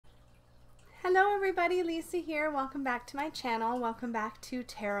Hello everybody, Lisa here. Welcome back to my channel. Welcome back to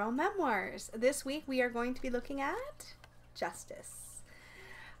Tarot Memoirs. This week we are going to be looking at justice.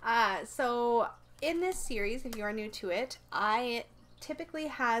 So in this series, if you are new to it, the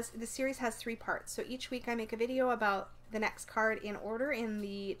series has 3 parts. So each week I make a video about the next card in order in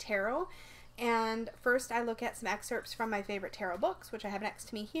the tarot. And first I look at some excerpts from my favorite tarot books, which I have next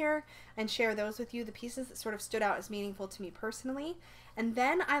to me here, and share those with you, the pieces that sort of stood out as meaningful to me personally. And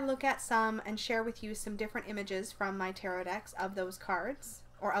then I look at some and share with you some different images from my tarot decks of those cards,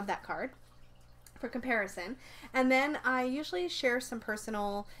 or of that card, for comparison. And then I usually share some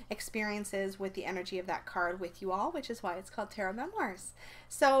personal experiences with the energy of that card with you all, which is why it's called Tarot Memoirs.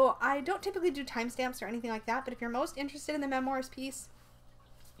 So I don't typically do timestamps or anything like that, but if you're most interested in the memoirs piece,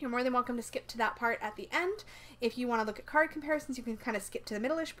 you're more than welcome to skip to that part at the end. If you want to look at card comparisons, you can kind of skip to the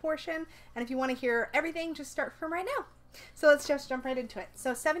middle-ish portion. And if you want to hear everything, just start from right now. So let's just jump right into it.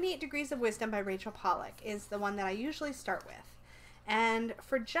 So 78 Degrees of Wisdom by Rachel Pollack is the one that I usually start with. And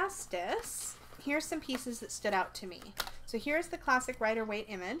for justice, here's some pieces that stood out to me. So here's the classic Rider-Waite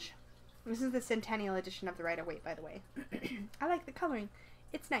image. This is the Centennial edition of the Rider-Waite, by the way. I like the coloring.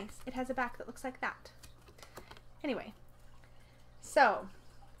 It's nice. It has a back that looks like that. Anyway, so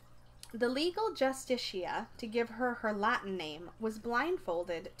the legal Justitia, to give her her Latin name, was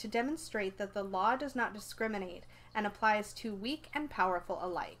blindfolded to demonstrate that the law does not discriminate and applies to weak and powerful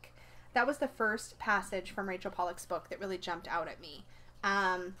alike. That was the first passage from Rachel Pollack's book that really jumped out at me.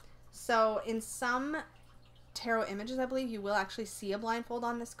 So in some tarot images, I believe, you will actually see a blindfold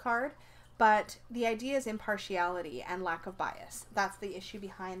on this card, but the idea is impartiality and lack of bias. That's the issue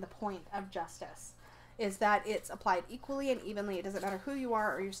behind the point of justice, is that it's applied equally and evenly. It doesn't matter who you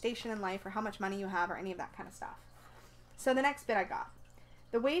are or your station in life or how much money you have or any of that kind of stuff. So the next bit I got.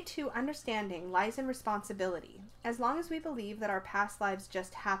 The way to understanding lies in responsibility. As long as we believe that our past lives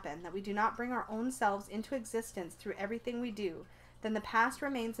just happen, that we do not bring our own selves into existence through everything we do, then the past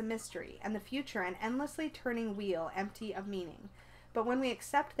remains a mystery and the future an endlessly turning wheel empty of meaning. But when we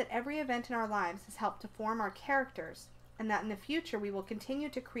accept that every event in our lives has helped to form our characters, and that in the future we will continue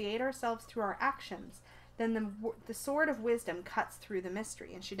to create ourselves through our actions, then the sword of wisdom cuts through the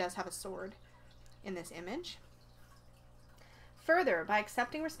mystery. And she does have a sword in this image. Further, by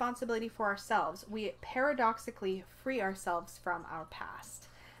accepting responsibility for ourselves, we paradoxically free ourselves from our past.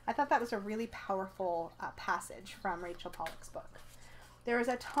 I thought that was a really powerful passage from Rachel Pollack's book. There is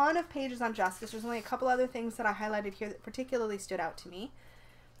a ton of pages on justice. There's only a couple other things that I highlighted here that particularly stood out to me.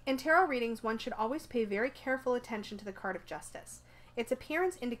 In tarot readings, one should always pay very careful attention to the card of justice. Its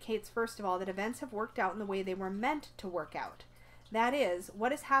appearance indicates, first of all, that events have worked out in the way they were meant to work out. That is,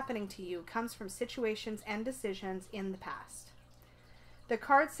 what is happening to you comes from situations and decisions in the past. The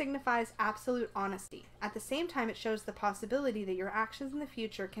card signifies absolute honesty. At the same time, it shows the possibility that your actions in the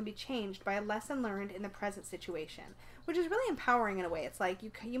future can be changed by a lesson learned in the present situation, which is really empowering in a way. It's like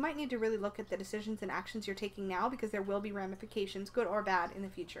you might need to really look at the decisions and actions you're taking now, because there will be ramifications, good or bad, in the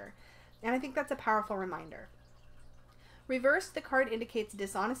future. And I think that's a powerful reminder. Reversed, the card indicates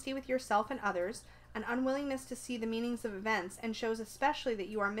dishonesty with yourself and others, an unwillingness to see the meanings of events, and shows especially that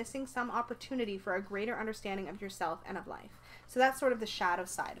you are missing some opportunity for a greater understanding of yourself and of life. So that's sort of the shadow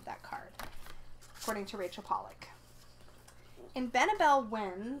side of that card, according to Rachel Pollack. In Benabel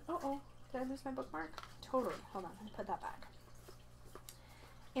Wen, did I lose my bookmark? Totally. Hold on, let me put that back.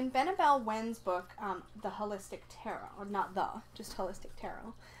 In Benabel Wen's book, The Holistic Tarot, or not the, just Holistic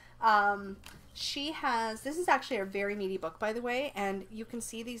Tarot, she has, this is actually a very meaty book, by the way, and you can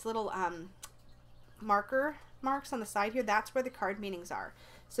see these little marks on the side here. That's where the card meanings are.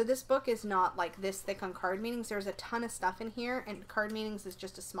 So this book is not like this thick on card meanings. There's a ton of stuff in here, and card meanings is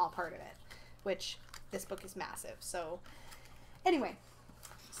just a small part of it, which this book is massive. So anyway,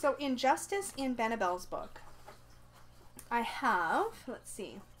 so in Justice in Benabel's book, I have, let's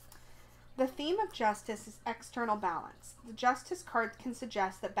see, the theme of justice is external balance. The Justice card can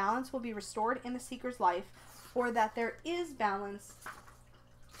suggest that balance will be restored in the seeker's life, or that there is balance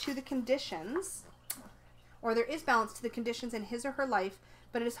to the conditions, in his or her life,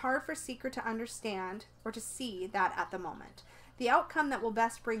 but it is hard for seeker to understand or to see that at the moment. The outcome that will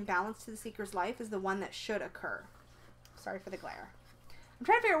best bring balance to the seeker's life is the one that should occur. Sorry for the glare. I'm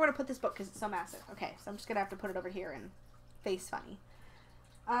trying to figure out where to put this book because it's so massive. Okay, so I'm just going to have to put it over here and face funny.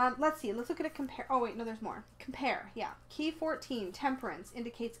 Let's see. Let's look at a compare. Oh, wait, no, there's more. Compare, yeah. Key 14, temperance,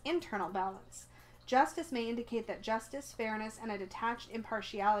 indicates internal balance. Justice may indicate that justice, fairness, and a detached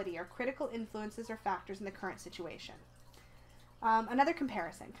impartiality are critical influences or factors in the current situation. Another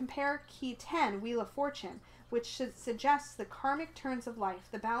comparison. Compare Key 10, Wheel of Fortune, which suggests the karmic turns of life,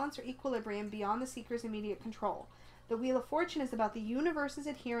 the balance or equilibrium beyond the seeker's immediate control. The Wheel of Fortune is about the universe's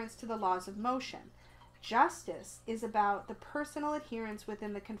adherence to the laws of motion. Justice is about the personal adherence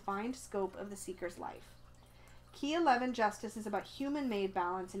within the confined scope of the seeker's life. Key 11, Justice, is about human-made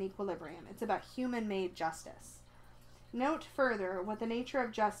balance and equilibrium. It's about human-made justice. Note further what the nature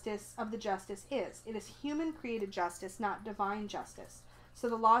of the justice is. It is human-created justice, not divine justice. So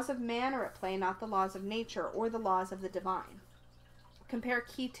the laws of man are at play, not the laws of nature or the laws of the divine. Compare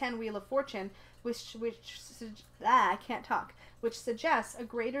Key 10, Wheel of Fortune, which suggests a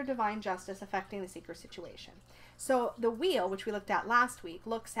greater divine justice affecting the seeker situation. So the wheel, which we looked at last week,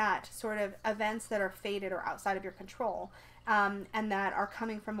 looks at sort of events that are fated or outside of your control, and that are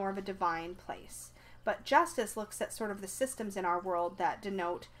coming from more of a divine place. But justice looks at sort of the systems in our world that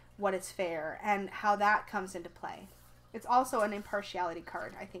denote what is fair and how that comes into play. It's also an impartiality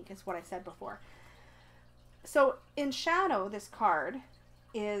card, I think is what I said before. So in shadow, this card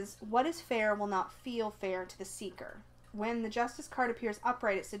is what is fair will not feel fair to the seeker. When the Justice card appears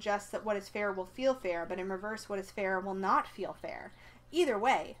upright, it suggests that what is fair will feel fair, but in reverse, what is fair will not feel fair. Either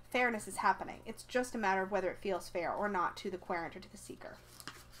way, fairness is happening. It's just a matter of whether it feels fair or not to the querent or to the seeker.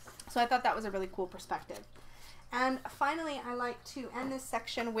 So I thought that was a really cool perspective. And finally, I like to end this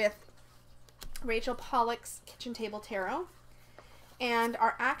section with Rachel Pollack's Kitchen Table Tarot. And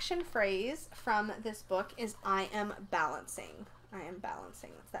our action phrase from this book is I am balancing. I am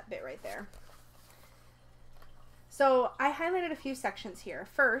balancing. That's that bit right there. So I highlighted a few sections here.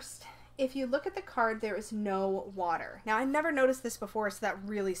 First, if you look at the card, there is no water. Now, I never noticed this before, so that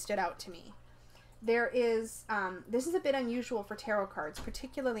really stood out to me. There is, this is a bit unusual for tarot cards,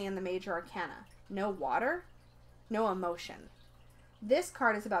 particularly in the major arcana. No water, no emotion. This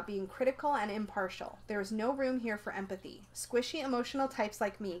card is about being critical and impartial. There is no room here for empathy. Squishy emotional types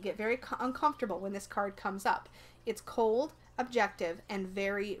like me get very uncomfortable when this card comes up. It's cold, objective, and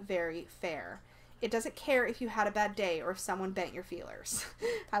very, very fair. It doesn't care if you had a bad day or if someone bent your feelers.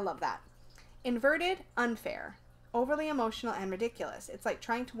 I love that. Inverted, unfair. Overly emotional and ridiculous. It's like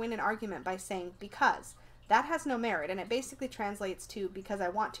trying to win an argument by saying, because. That has no merit, and it basically translates to, because I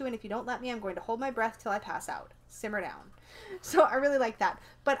want to, and if you don't let me, I'm going to hold my breath till I pass out. Simmer down. So I really like that.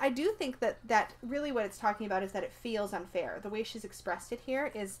 But I do think that really what it's talking about is that it feels unfair. The way she's expressed it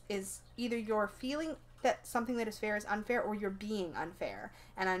here is either you're feeling that something that is fair is unfair, or you're being unfair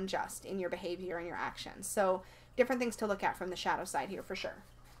and unjust in your behavior and your actions. So different things to look at from the shadow side here for sure.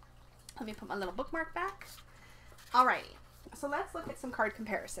 Let me put my little bookmark back. Alrighty, so let's look at some card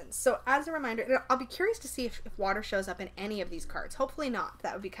comparisons. So as a reminder, I'll be curious to see if water shows up in any of these cards. Hopefully not.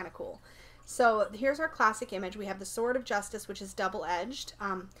 That would be kind of cool. So here's our classic image. We have the Sword of Justice, which is double-edged,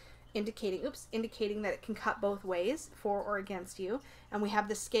 indicating that it can cut both ways, for or against you. And we have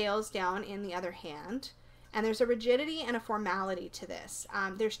the scales down in the other hand. And there's a rigidity and a formality to this.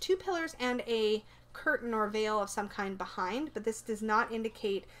 There's two pillars and a curtain or veil of some kind behind, but this does not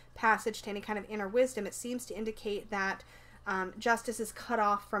indicate passage to any kind of inner wisdom. It seems to indicate that justice is cut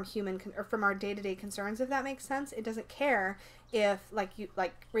off from from our day-to-day concerns, if that makes sense. It doesn't care if, like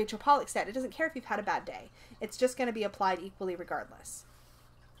Rachel Pollack said, it doesn't care if you've had a bad day. It's just going to be applied equally regardless.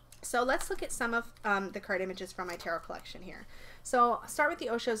 So let's look at some of the card images from my tarot collection here. So I'll start with the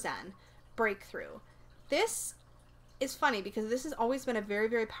Osho Zen, Breakthrough. This is funny because this has always been a very,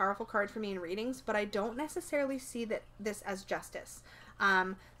 very powerful card for me in readings, but I don't necessarily see this as justice.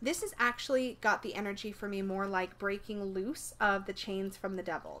 This has actually got the energy for me more like breaking loose of the chains from the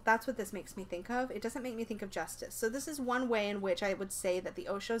devil. That's what this makes me think of. It doesn't make me think of justice. So this is one way in which I would say that the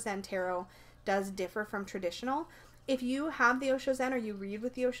Osho Zen Tarot does differ from traditional. If you have the Osho Zen or you read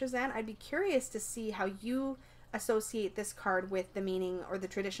with the Osho Zen, I'd be curious to see how you associate this card with the meaning, or the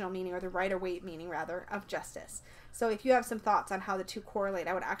traditional meaning, or the Rider-Waite meaning rather, of justice. So if you have some thoughts on how the two correlate,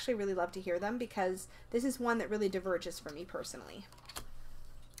 I would actually really love to hear them, because this is one that really diverges for me personally.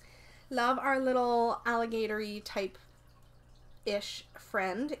 Love our little alligator-y type-ish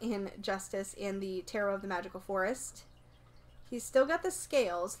friend in Justice in the Tarot of the Magical Forest. He's still got the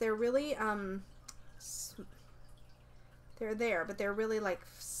scales. They're really, they're there, but they're really like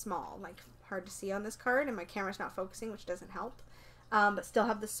small, like hard to see on this card, and my camera's not focusing, which doesn't help. But still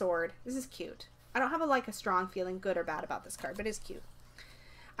have the sword. This is cute. I don't have a strong feeling, good or bad, about this card, but it's cute.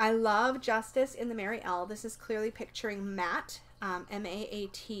 I love Justice in the Mary L. This is clearly picturing Maat,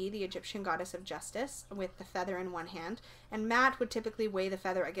 M-A-A-T, the Egyptian goddess of justice, with the feather in one hand. And Maat would typically weigh the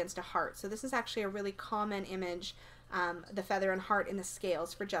feather against a heart. So this is actually a really common image, the feather and heart in the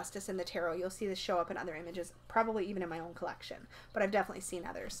scales for justice in the tarot. You'll see this show up in other images, probably even in my own collection, but I've definitely seen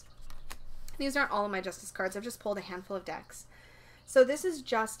others. These aren't all of my Justice cards. I've just pulled a handful of decks. So this is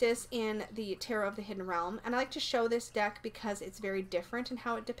Justice in the Tarot of the Hidden Realm, and I like to show this deck because it's very different in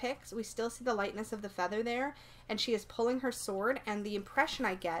how it depicts. We still see the lightness of the feather there, and she is pulling her sword, and the impression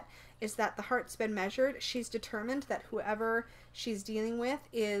I get is that the heart's been measured. She's determined that whoever she's dealing with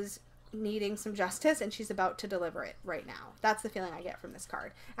is needing some justice, and she's about to deliver it right now. That's the feeling I get from this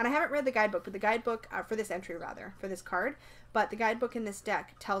card. And I haven't read the guidebook, but the guidebook, for this entry rather, for this card, but the guidebook in this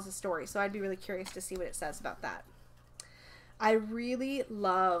deck tells a story, so I'd be really curious to see what it says about that. I really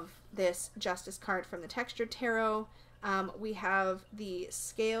love this Justice card from the Textured Tarot. We have the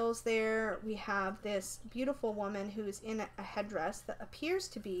scales there. We have this beautiful woman who's in a headdress that appears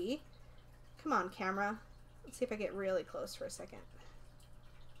to be... Come on, camera. Let's see if I get really close for a second.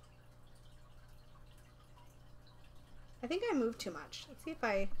 I think I moved too much. Let's see if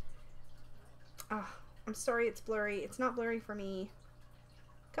I... Oh, I'm sorry it's blurry. It's not blurry for me.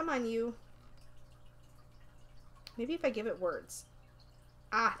 Come on, you. Maybe if I give it words.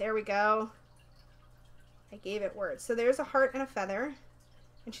 Ah, there we go. I gave it words. So there's a heart and a feather,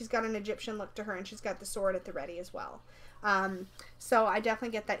 and she's got an Egyptian look to her, and she's got the sword at the ready as well. So I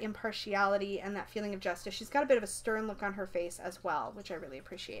definitely get that impartiality and that feeling of justice. She's got a bit of a stern look on her face as well, which I really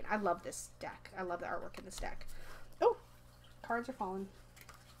appreciate. I love this deck. I love the artwork in this deck. Oh, cards are falling.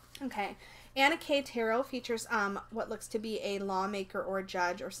 Okay. Anna K. Tarot features what looks to be a lawmaker or a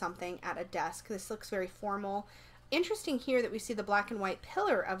judge or something at a desk. This looks very formal. Interesting here that we see the black and white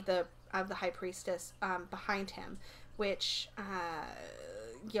pillar of the High Priestess behind him, which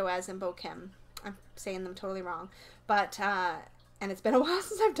Yoaz and Bokim, I'm saying them totally wrong, but and it's been a while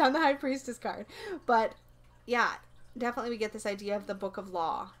since I've done the High Priestess card, but yeah, definitely we get this idea of the Book of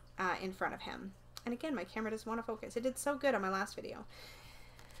Law in front of him. And again, my camera doesn't want to focus. It did so good on my last video.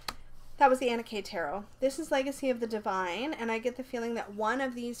 That was the Anna K. Tarot. This is Legacy of the Divine, and I get the feeling that one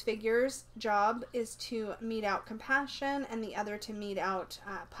of these figures' job is to mete out compassion and the other to mete out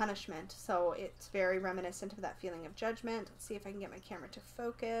punishment. So it's very reminiscent of that feeling of judgment. Let's see if I can get my camera to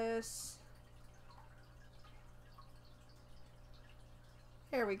focus.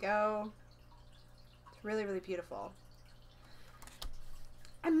 There we go. It's really, really beautiful.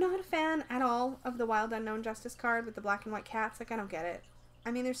 I'm not a fan at all of the Wild Unknown Justice card with the black and white cats. Like, I don't get it. I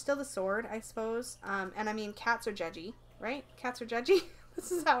mean, there's still the sword, I suppose. And I mean, cats are judgy, right? Cats are judgy.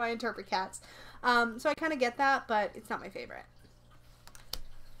 This is how I interpret cats. So I kind of get that, but it's not my favorite.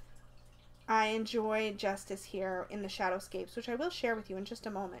 I enjoy Justice here in the Shadowscapes, which I will share with you in just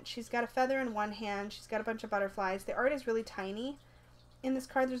a moment. She's got a feather in one hand. She's got a bunch of butterflies. The art is really tiny. In this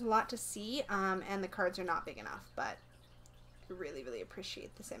card, there's a lot to see, and the cards are not big enough, but I really, really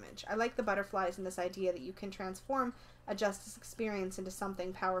appreciate this image. I like the butterflies and this idea that you can transform a justice experience into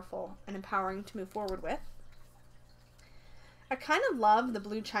something powerful and empowering to move forward with. I kind of love the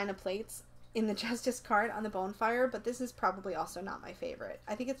blue china plates in the Justice card on the bonfire, but this is probably also not my favorite.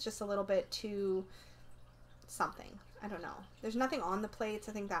 I think it's just a little bit too something. I don't know. There's nothing on the plates.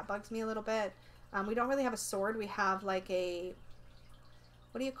 I think that bugs me a little bit. We don't really have a sword. We have like a,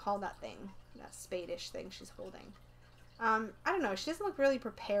 what do you call that thing? That spade-ish thing she's holding. I don't know. She doesn't look really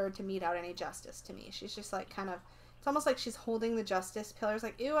prepared to mete out any justice to me. She's just like kind of, it's almost like she's holding the justice pillars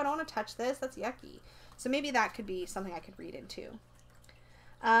like, ew, I don't want to touch this. That's yucky. So maybe that could be something I could read into.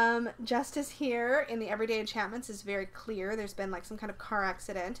 Justice here in the Everyday Enchantments is very clear. There's been like some kind of car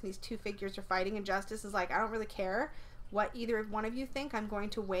accident and these two figures are fighting, and Justice is like, I don't really care what either one of you think. I'm going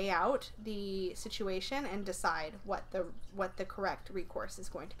to weigh out the situation and decide what the correct recourse is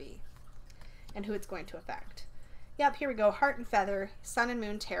going to be and who it's going to affect. Yep, here we go. Heart and Feather, Sun and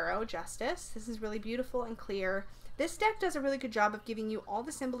Moon Tarot, Justice. This is really beautiful and clear. This deck does a really good job of giving you all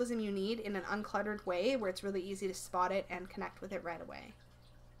the symbolism you need in an uncluttered way where it's really easy to spot it and connect with it right away.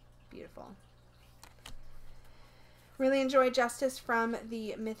 Beautiful. Really enjoy Justice from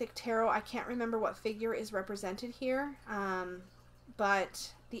the Mythic Tarot. I can't remember what figure is represented here,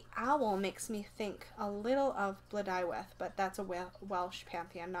 but the owl makes me think a little of Blodaiweth, but that's a Welsh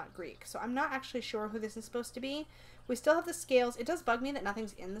pantheon, not Greek. So I'm not actually sure who this is supposed to be. We still have the scales. It does bug me that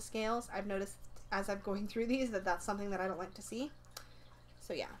nothing's in the scales. I've noticed as I'm going through these that that's something that I don't like to see.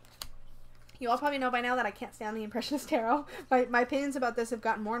 So yeah. You all probably know by now that I can't stand the Impressionist Tarot. My opinions about this have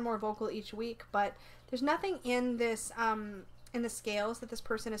gotten more and more vocal each week, but there's nothing in this, in the scales that this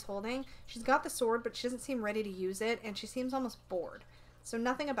person is holding. She's got the sword, but she doesn't seem ready to use it, and she seems almost bored. So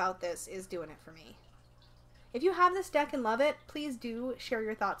nothing about this is doing it for me. If you have this deck and love it, please do share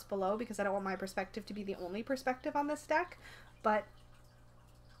your thoughts below, because I don't want my perspective to be the only perspective on this deck, but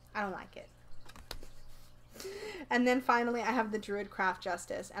I don't like it. And then finally, I have the Druidcraft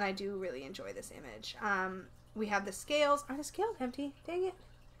Justice, and I do really enjoy this image. We have the scales. Are the scales empty? Dang it.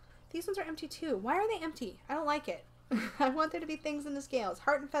 These ones are empty too. Why are they empty? I don't like it. I want there to be things in the scales.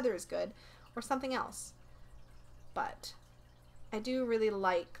 Heart and feather is good, or something else. But I do really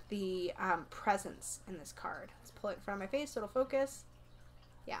like the presence in this card. Let's pull it in front of my face so it'll focus.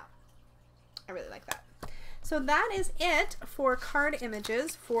 Yeah, I really like that. So that is it for card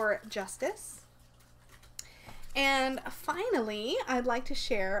images for Justice. And finally, I'd like to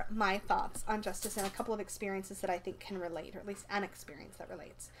share my thoughts on Justice and a couple of experiences that I think can relate, or at least an experience that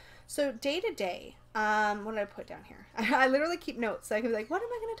relates. So day to day, what did I put down here? I literally keep notes, so I can be like, what am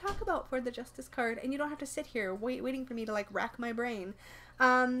I going to talk about for the Justice card? And you don't have to sit here waiting for me to like rack my brain.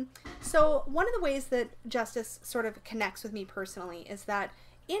 So one of the ways that Justice sort of connects with me personally is that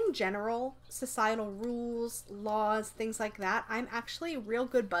in general, societal rules, laws, things like that, I'm actually real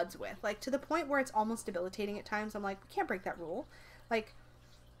good buds with. Like, to the point where it's almost debilitating at times. I'm like, we can't break that rule. Like,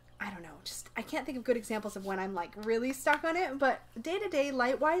 I don't know. Just, I can't think of good examples of when I'm, like, really stuck on it. But day-to-day,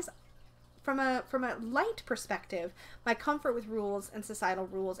 light-wise, from a light perspective, my comfort with rules and societal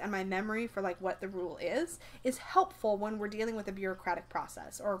rules and my memory for like what the rule is helpful when we're dealing with a bureaucratic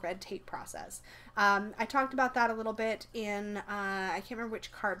process or a red tape process. I talked about that a little bit in, I can't remember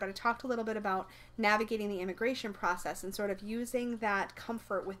which card, but I talked a little bit about navigating the immigration process and sort of using that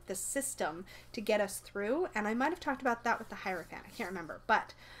comfort with the system to get us through. And I might have talked about that with the Hierophant. I can't remember,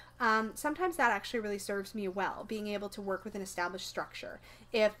 but sometimes that actually really serves me well, being able to work with an established structure.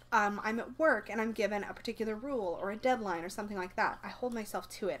 If I'm at work and I'm given a particular rule or a deadline or something like that, I hold myself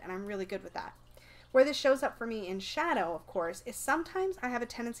to it, and I'm really good with that. Where this shows up for me in shadow, of course, is sometimes I have a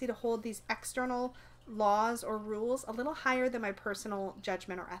tendency to hold these external laws or rules a little higher than my personal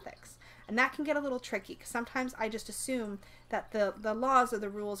judgment or ethics. And that can get a little tricky, because sometimes I just assume that the laws or the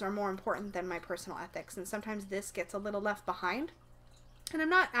rules are more important than my personal ethics, and sometimes this gets a little left behind. And I'm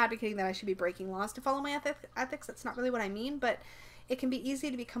not advocating that I should be breaking laws to follow my ethics. That's not really what I mean, but it can be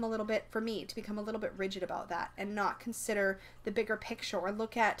easy to become a little bit, for me, to become a little bit rigid about that and not consider the bigger picture or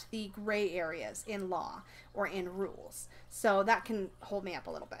look at the gray areas in law or in rules. So that can hold me up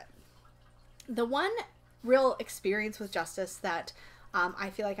a little bit. The one real experience with Justice that I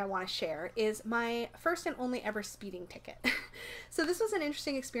feel like I want to share is my first and only ever speeding ticket. So this was an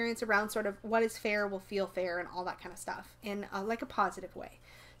interesting experience around sort of what is fair will feel fair and all that kind of stuff in like a positive way.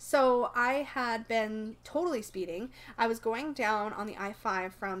 So I had been totally speeding. I was going down on the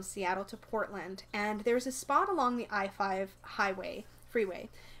I-5 from Seattle to Portland, and there's a spot along the I-5 freeway,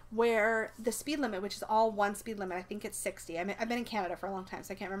 where the speed limit, which is all one speed limit, I think it's 60. I've been in Canada for a long time,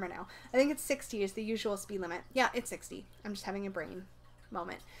 so I can't remember now. I think it's 60 is the usual speed limit. Yeah, it's 60. I'm just having a brain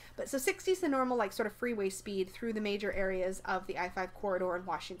moment. But so 60 is the normal like sort of freeway speed through the major areas of the I-5 corridor in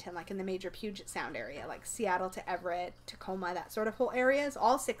Washington, like in the major Puget Sound area, like Seattle to Everett, Tacoma, that sort of whole area is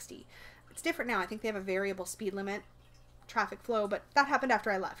all 60. It's different now. I think they have a variable speed limit traffic flow, but that happened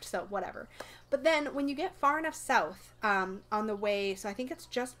after I left, so whatever. But then when you get far enough south on the way, so I think it's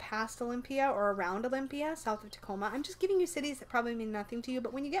just past Olympia or around Olympia, south of Tacoma. I'm just giving you cities that probably mean nothing to you,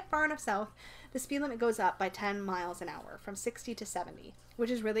 but when you get far enough south, the speed limit goes up by 10 miles an hour from 60 to 70,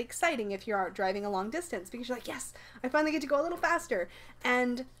 which is really exciting if you're out driving a long distance, because you're like, yes, I finally get to go a little faster.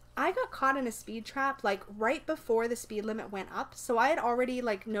 And I got caught in a speed trap like right before the speed limit went up. So I had already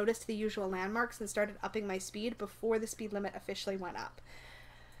like noticed the usual landmarks and started upping my speed before the speed limit officially went up.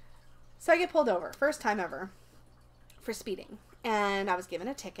 So I get pulled over, first time ever, for speeding. And I was given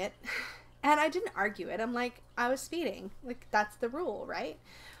a ticket and I didn't argue it. I'm like, I was speeding. Like, that's the rule, right?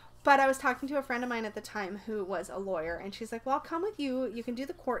 But I was talking to a friend of mine at the time who was a lawyer, and she's like, well, I'll come with you. You can do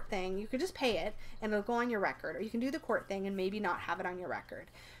the court thing. You could just pay it, and it'll go on your record. Or you can do the court thing and maybe not have it on your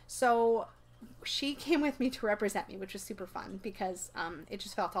record. So she came with me to represent me, which was super fun because it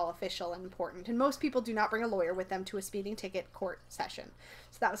just felt all official and important. And most people do not bring a lawyer with them to a speeding ticket court session.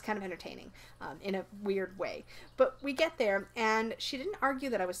 So that was kind of entertaining in a weird way. But we get there, and she didn't argue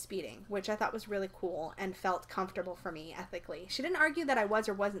that I was speeding, which I thought was really cool and felt comfortable for me ethically. She didn't argue that I was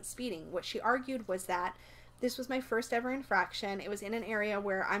or wasn't speeding. What she argued was that this was my first ever infraction. It was in an area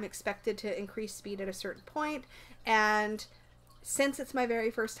where I'm expected to increase speed at a certain point, and since it's my very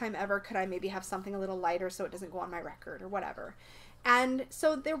first time ever, could I maybe have something a little lighter so it doesn't go on my record or whatever. And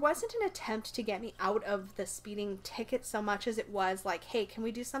so there wasn't an attempt to get me out of the speeding ticket so much as it was like, hey, can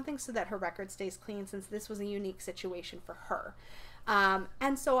we do something so that her record stays clean, since this was a unique situation for her.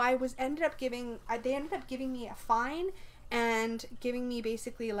 And so they ended up giving me a fine and giving me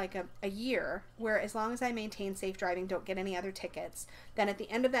basically like a year where, as long as I maintain safe driving, don't get any other tickets, then at the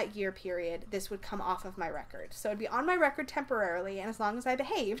end of that year period, this would come off of my record. So it'd be on my record temporarily, and as long as I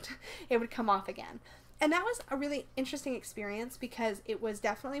behaved, it would come off again. And that was a really interesting experience because it was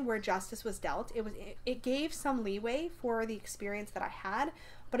definitely where justice was dealt. It gave some leeway for the experience that I had,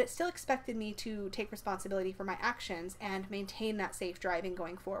 but it still expected me to take responsibility for my actions and maintain that safe driving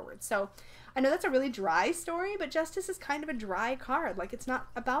going forward. So I know that's a really dry story, but justice is kind of a dry card. Like, it's not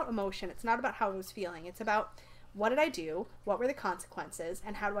about emotion. It's not about how I was feeling. It's about, what did I do? What were the consequences?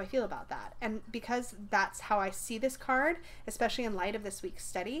 And how do I feel about that? And because that's how I see this card, especially in light of this week's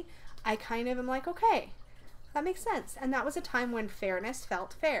study, I kind of am like, okay, that makes sense. And that was a time when fairness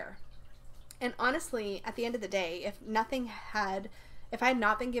felt fair. And honestly, at the end of the day, if I had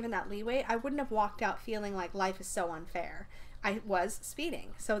not been given that leeway, I wouldn't have walked out feeling like life is so unfair. I was speeding,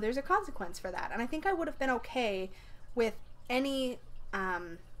 so there's a consequence for that. And I think I would have been okay with any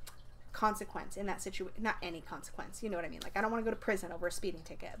consequence in that situation. Not any consequence, you know what I mean? Like, I don't want to go to prison over a speeding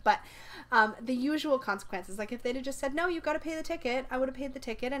ticket, but the usual consequences, like if they'd have just said, no, you've got to pay the ticket, I would have paid the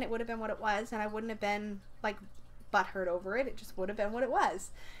ticket and it would have been what it was, and I wouldn't have been like butthurt over it. It just would have been what it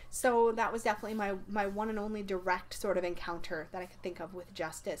was. So that was definitely my one and only direct sort of encounter that I could think of with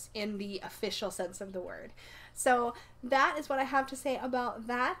justice in the official sense of the word. So that is what I have to say about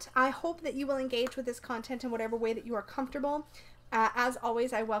that. I hope that you will engage with this content in whatever way that you are comfortable. As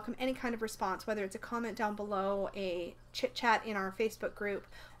always, I welcome any kind of response, whether it's a comment down below, a chit chat in our Facebook group,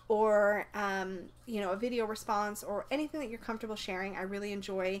 or you know, a video response, or anything that you're comfortable sharing. I really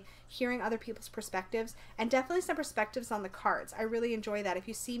enjoy hearing other people's perspectives, and definitely some perspectives on the cards. I really enjoy that. If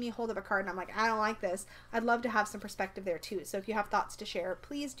you see me hold up a card and I'm like, I don't like this, I'd love to have some perspective there too. So if you have thoughts to share,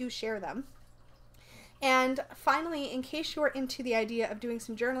 please do share them. And finally, in case you're into the idea of doing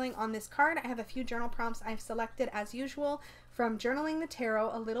some journaling on this card, I have a few journal prompts I've selected as usual from Journaling the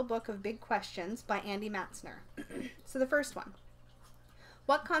Tarot, a Little Book of Big Questions by Andy Matzner. So the first one: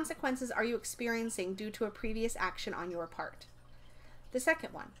 what consequences are you experiencing due to a previous action on your part? The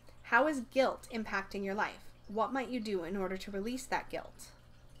second one: how is guilt impacting your life? What might you do in order to release that guilt?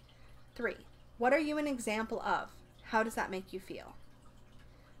 3. What are you an example of? How does that make you feel?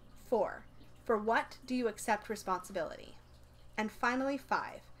 4. For what do you accept responsibility? And finally,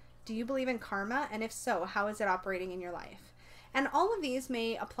 5. Do you believe in karma? And if so, how is it operating in your life? And all of these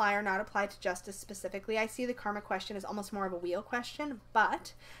may apply or not apply to justice specifically. I see the karma question as almost more of a wheel question,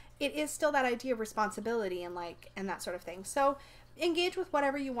 but it is still that idea of responsibility and that sort of thing. So engage with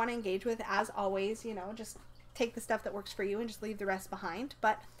whatever you want to engage with. As always, you know, just take the stuff that works for you and just leave the rest behind.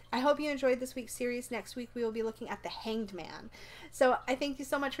 But I hope you enjoyed this week's series. Next week we will be looking at the Hanged Man. So I thank you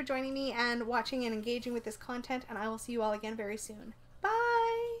so much for joining me and watching and engaging with this content, and I will see you all again very soon.